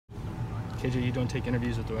KJ, you don't take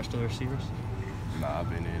interviews with the rest of the receivers? Nah,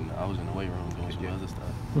 I was in the weight room doing some other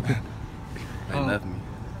stuff. They left me.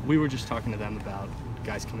 We were just talking to them about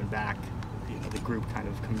guys coming back, the group kind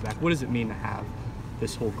of coming back. What does it mean to have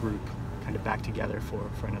this whole group kind of back together for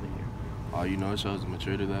another year? It shows the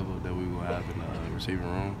maturity level that we will have in the receiving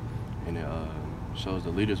room, and it shows the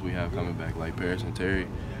leaders we have coming back, like Paris and Terry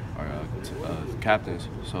are captains.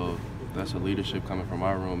 So that's a leadership coming from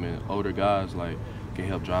our room, and older guys can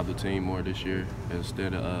help drive the team more this year.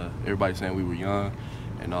 Instead of everybody saying we were young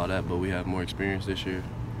and all that, but we have more experience this year,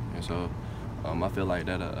 and so I feel like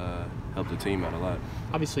that helped the team out a lot.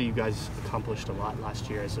 Obviously, you guys accomplished a lot last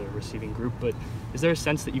year as a receiving group, but is there a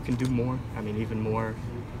sense that you can do more? I mean, even more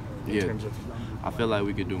in terms of... I feel like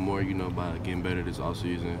we could do more, by getting better this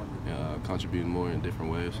offseason, contributing more in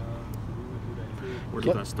different ways. Where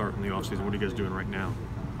does that start in the offseason? What are you guys doing right now?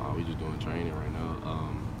 We just doing training right now,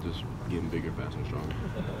 just getting bigger, faster, and stronger.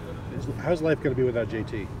 How's life going to be without JT,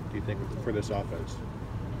 do you think, for this offense?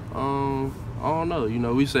 I don't know.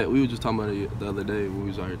 We were just talking about it the other day when we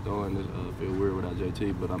was out here throwing. It feel weird without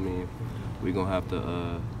JT, but I mean, we're gonna have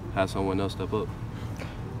to have someone else step up.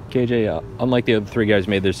 KJ, unlike the other three guys who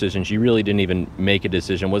made their decisions, you really didn't even make a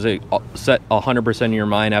decision. Was it set 100% in your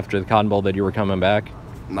mind after the Cotton Bowl that you were coming back?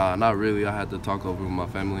 Nah, not really. I had to talk over with my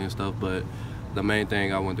family and stuff, but the main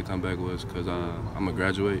thing I wanted to come back was because I'm a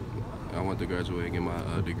graduate. I want to graduate and get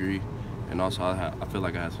my degree, and also I feel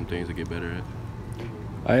like I had some things to get better at.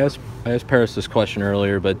 I asked Paris this question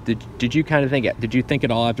earlier, but did you think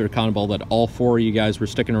at all after the Cotton Bowl that all four of you guys were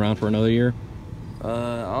sticking around for another year?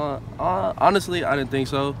 Honestly, I didn't think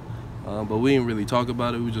so, but we didn't really talk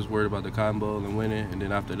about it. We were just worried about the Cotton Bowl and winning, and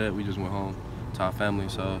then after that, we just went home to our family.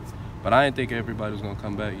 So, but I didn't think everybody was gonna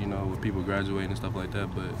come back, with people graduating and stuff like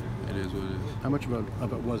that. But it is what it is. How much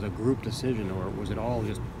of it was a group decision, or was it all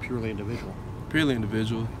just purely individual? Purely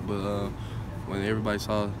individual, but when everybody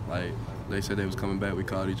saw they said they was coming back, we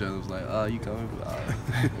called each other. It was like, "Oh, you coming?"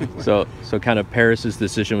 So kind of Paris's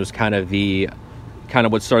decision was kind of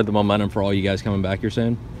what started the momentum for all you guys coming back. You're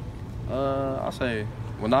saying? I'll say,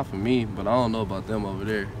 well, not for me, but I don't know about them over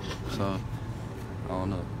there. So I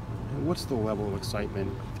don't know. What's the level of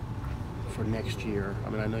excitement for next year? I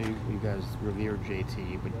mean, I know you guys revere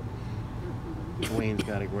JT, but Dwayne's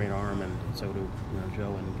got a great arm, and so do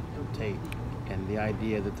Joe and Tate. And the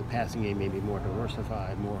idea that the passing game may be more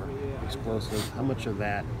diversified, more explosive. How much of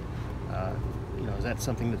that, is that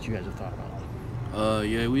something that you guys have thought about?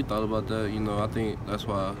 Yeah, we thought about that. I think that's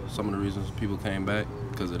why some of the reasons people came back,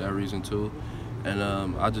 because of that reason too. And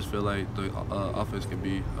I just feel like the offense can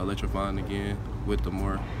be electrifying again with the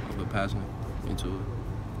more of the passing into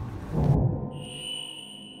it.